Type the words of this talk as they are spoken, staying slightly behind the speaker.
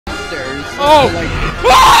Oh! Like...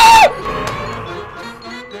 Ah!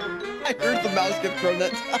 I heard the mouse get thrown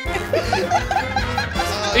that time.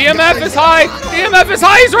 EMF is high! EMF is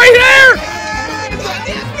high! He's right there!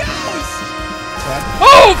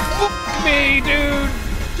 Oh! Fuck me, dude!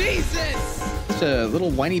 Jesus! Such a little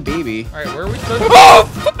whiny baby. Alright, where are we supposed to... Oh!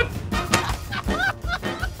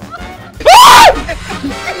 Ah!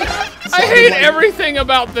 I hate everything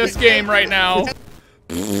about this game right now.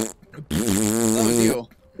 That was you.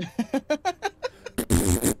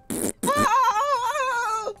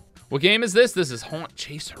 What game is this? This is Haunt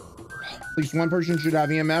Chaser. At least one person should have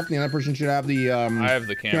EMF, and the other person should have the I have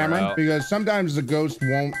the camera out. because sometimes the ghost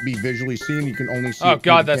won't be visually seen. You can only see. Oh it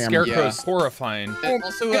god, through that the camera. scarecrow is horrifying. And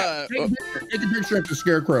also, take a picture of the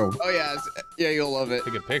scarecrow. oh yeah, yeah, you'll love it.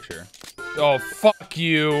 Take a picture. Oh, fuck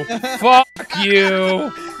you. Fuck you.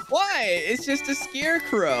 Why? It's just a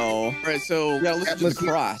scarecrow. All right, so we gotta listen to the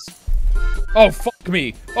cross. Oh, fuck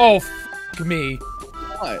me. Oh, fuck me.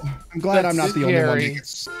 What? I'm glad That's I'm not the only one. scary. That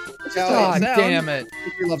gets God sound. damn it.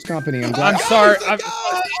 He loves company. I'm glad. I'm sorry. I'm...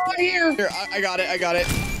 Here, I got it. I got it.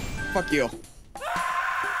 Fuck you.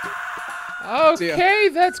 Okay,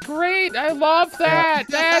 that's great. I love that.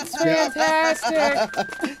 That's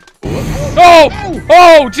fantastic. Oh!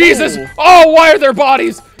 Oh, Jesus! Oh, why are there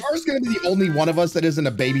bodies? Ours gonna be the only one of us that isn't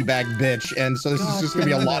a baby bag bitch, and so this is just gonna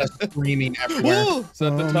be a lot of screaming everywhere. Is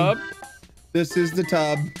that the tub? This is the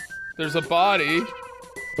tub. There's a body.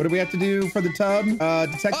 What do we have to do for the tub?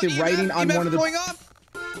 Detective writing on one of the. Going up.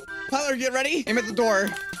 Tyler, get ready. Aim at the door.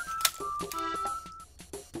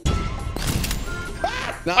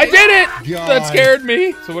 I did it! God. That scared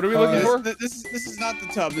me. So what are we looking for? This is not the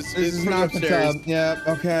tub. This is from not the upstairs. tub. Yeah.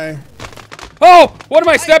 Okay. Oh! What am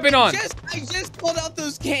I stepping on? I just pulled out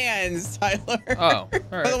those cans, Tyler. Oh, all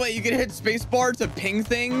right. By the way, you can hit spacebar to ping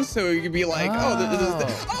things, so you can be like, oh, this is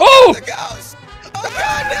the... Oh! The ghost! Oh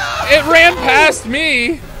god, no! It ran past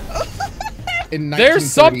me. There's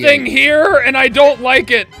something here, and I don't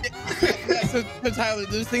like it. So, Tyler,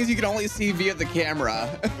 there's things you can only see via the camera.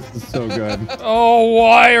 This is so good. Oh,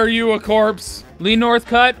 why are you a corpse? Lee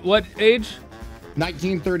Northcutt, what age?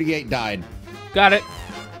 1938 died. Got it.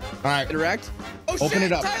 All right. Interact. Oh, Open shit,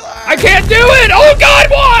 it up. Tyler! I can't do it! Oh god,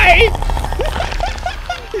 why?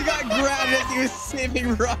 He got grabbed as he was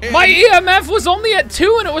saving Ryan. My EMF was only at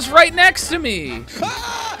 2 and it was right next to me.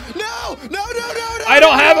 Ah! No! No! I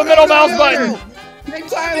don't have a middle mouse button. Hey,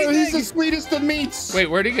 Tyler, he's the sweetest of meats. Wait,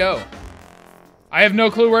 where'd he go? I have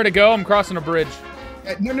no clue where to go. I'm crossing a bridge.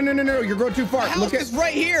 No. You're going too far. The Look house at is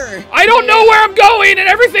right here. I don't know where I'm going and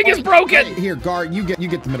everything is broken. Right here, Gar. You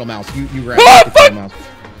get the middle mouse. You grab Oh, the middle mouse.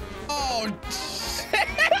 Oh.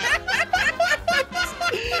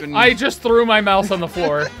 I just threw my mouse on the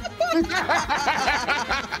floor.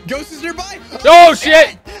 Ghost is nearby. Oh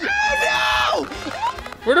shit! Oh no!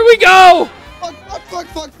 Where do we go? Fuck.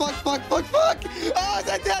 Oh, it's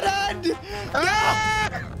a dead end.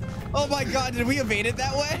 Ah! Oh my god, did we evade it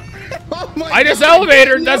that way? Oh my I just God,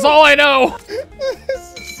 elevated. That's all I know.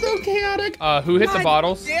 This is so chaotic. Who hit the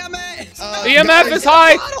bottles? Damn it! EMF is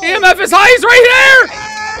high. EMF is high. He's right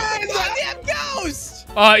It's a damn ghost!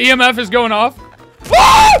 there. EMF is going off.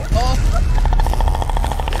 Oh.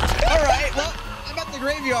 All right, well, I'm at the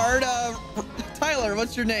graveyard. Tyler,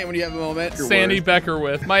 what's your name when you have a moment? Sandy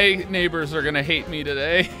Beckerwith. My neighbors are gonna hate me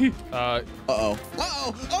today. Uh-oh.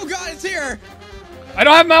 Oh god, it's here! I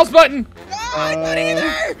don't have a mouse button. Oh, I don't either!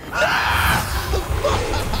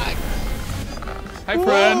 Hi,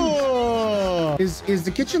 friend. Whoa. Is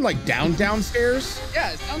the kitchen like downstairs?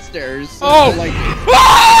 Yeah, it's downstairs. Oh! Like,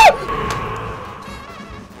 Ah!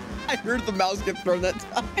 I heard the mouse get thrown that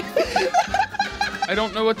time. I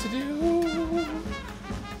don't know what to do.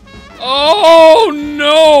 Oh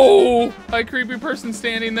no! Hi, creepy person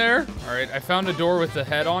standing there. All right, I found a door with the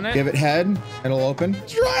head on it. give it head. It'll open.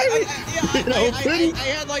 I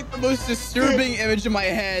had like the most disturbing image in my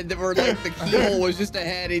head that were like the keyhole was just a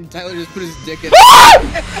head and Tyler just put his dick in it.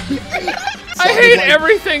 I hate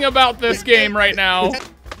everything about this game right now. God,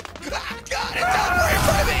 it's out right in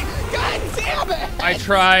front of me! God damn it! I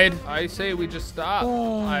tried. I say we just stop.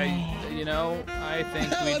 Oh. I think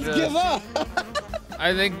we Let's just give up!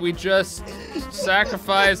 I think we just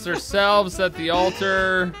sacrifice ourselves at the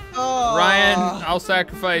altar. Oh. Ryan, I'll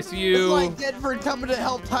sacrifice It's you. like Deadford coming to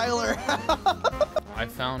help Tyler. I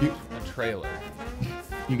found a trailer.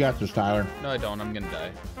 You got this, Tyler. No, I don't. I'm gonna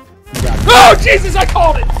die. You got this. Oh, Jesus, I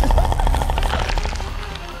called it!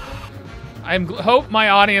 I hope my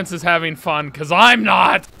audience is having fun, because I'm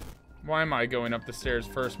not. Why am I going up the stairs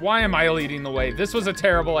first? Why am I leading the way? This was a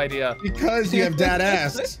terrible idea. Because you have dad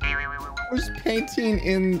ass. Who's painting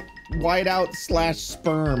in whiteout /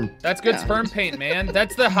 sperm. That's good sperm paint, man.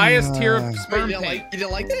 That's the highest tier of sperm You paint.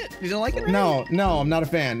 didn't like it? You didn't like it? Right? No, I'm not a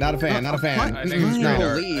fan. Not a fan. I think it's great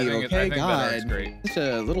art. I think that art's great. Such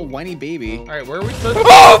a little whiny baby. All right, where are we supposed to?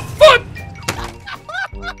 Oh, fuck!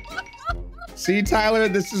 See, Tyler,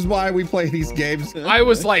 this is why we play these games. I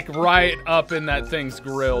was like right up in that thing's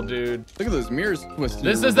grill, dude. Look at those mirrors twisted.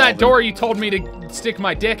 This is that door you told me to stick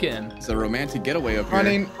my dick in. It's a romantic getaway up here.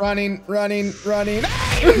 Running. running. running.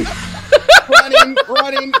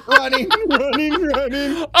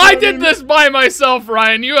 I did this by myself,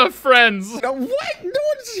 Ryan. You have friends. What? No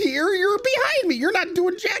one's here. You're behind me. You're not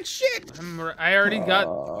doing jack shit. I already got.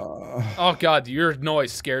 Oh God, your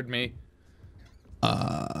noise scared me.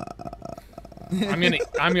 I'm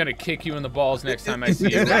gonna kick you in the balls next time I see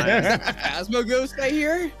you, Ryan. Phasmo ghost I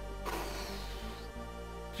hear?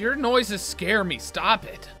 Your noises scare me. Stop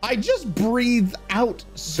it. I just breathe out,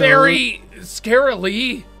 sir. Very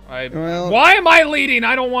scarily. Well, why am I leading?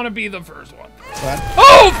 I don't want to be the first one. What?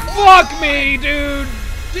 Oh, fuck me, dude.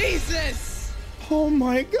 Jesus! Oh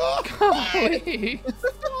my God.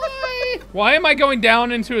 Why am I going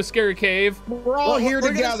down into a scary cave? We're all here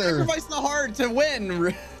together. We're gonna sacrifice the heart to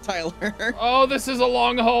win, Tyler. Oh, this is a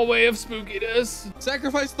long hallway of spookiness.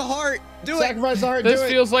 Sacrifice the heart. Do it. Sacrifice the heart. This do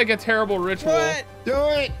feels like a terrible ritual. Do it. Do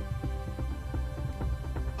it.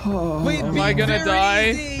 Oh, Am I gonna die?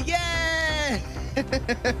 Easy. Yeah.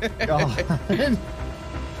 God.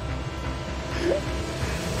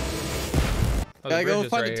 Oh, Gotta go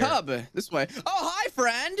find right a tub. This way. Oh, hi,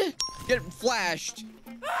 friend. Get flashed.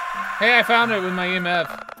 Hey, I found it with my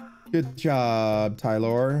EMF. Good job,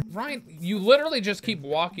 Tyler. Ryan, you literally just keep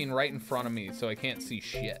walking right in front of me, so I can't see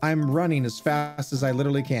shit. I'm running as fast as I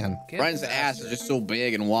literally can. Ryan's ass is just so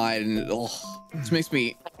big and wide, and this makes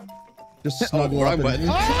me. Just snuggle up. Button.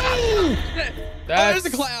 That's,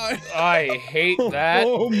 there's a cloud. I hate that.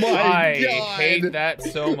 Oh my God. I hate that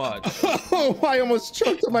so much. Oh, I almost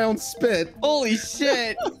choked on my own spit. Holy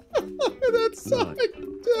shit. That sucked.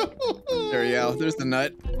 There you go. There's the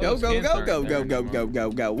nut. Go, go, go, go, go, go, go,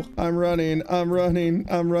 go, go. I'm running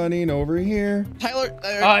over here. Tyler.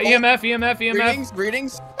 EMF.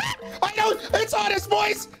 Greetings. I know, it's honest,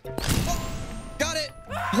 boys. Got it.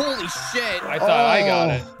 Holy shit. I thought I got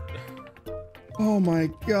it. Oh my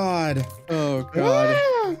God. Oh God.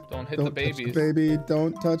 Don't hit the babies. Touch the baby.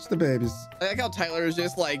 Don't touch the babies. I like how Tyler is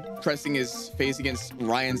just like pressing his face against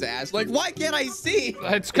Ryan's ass. Like, why can't I see?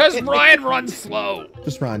 It's because Ryan runs slow.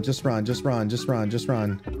 Just run.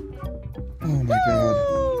 Oh my God.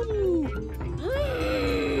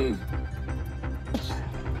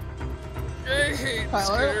 I hate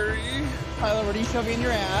Tyler? scary. Tyler, what are you shoving in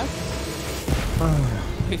your ass?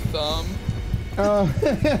 My thumb.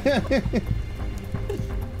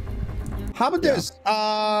 How about this?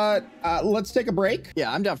 Let's take a break.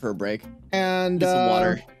 Yeah, I'm down for a break. And Get some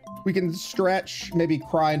water. We can stretch, maybe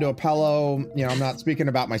cry into a pillow. You know, I'm not speaking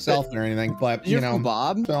about myself or anything, but you know,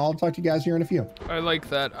 Bob. so I'll talk to you guys here in a few. I like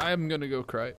that. I'm gonna go cry.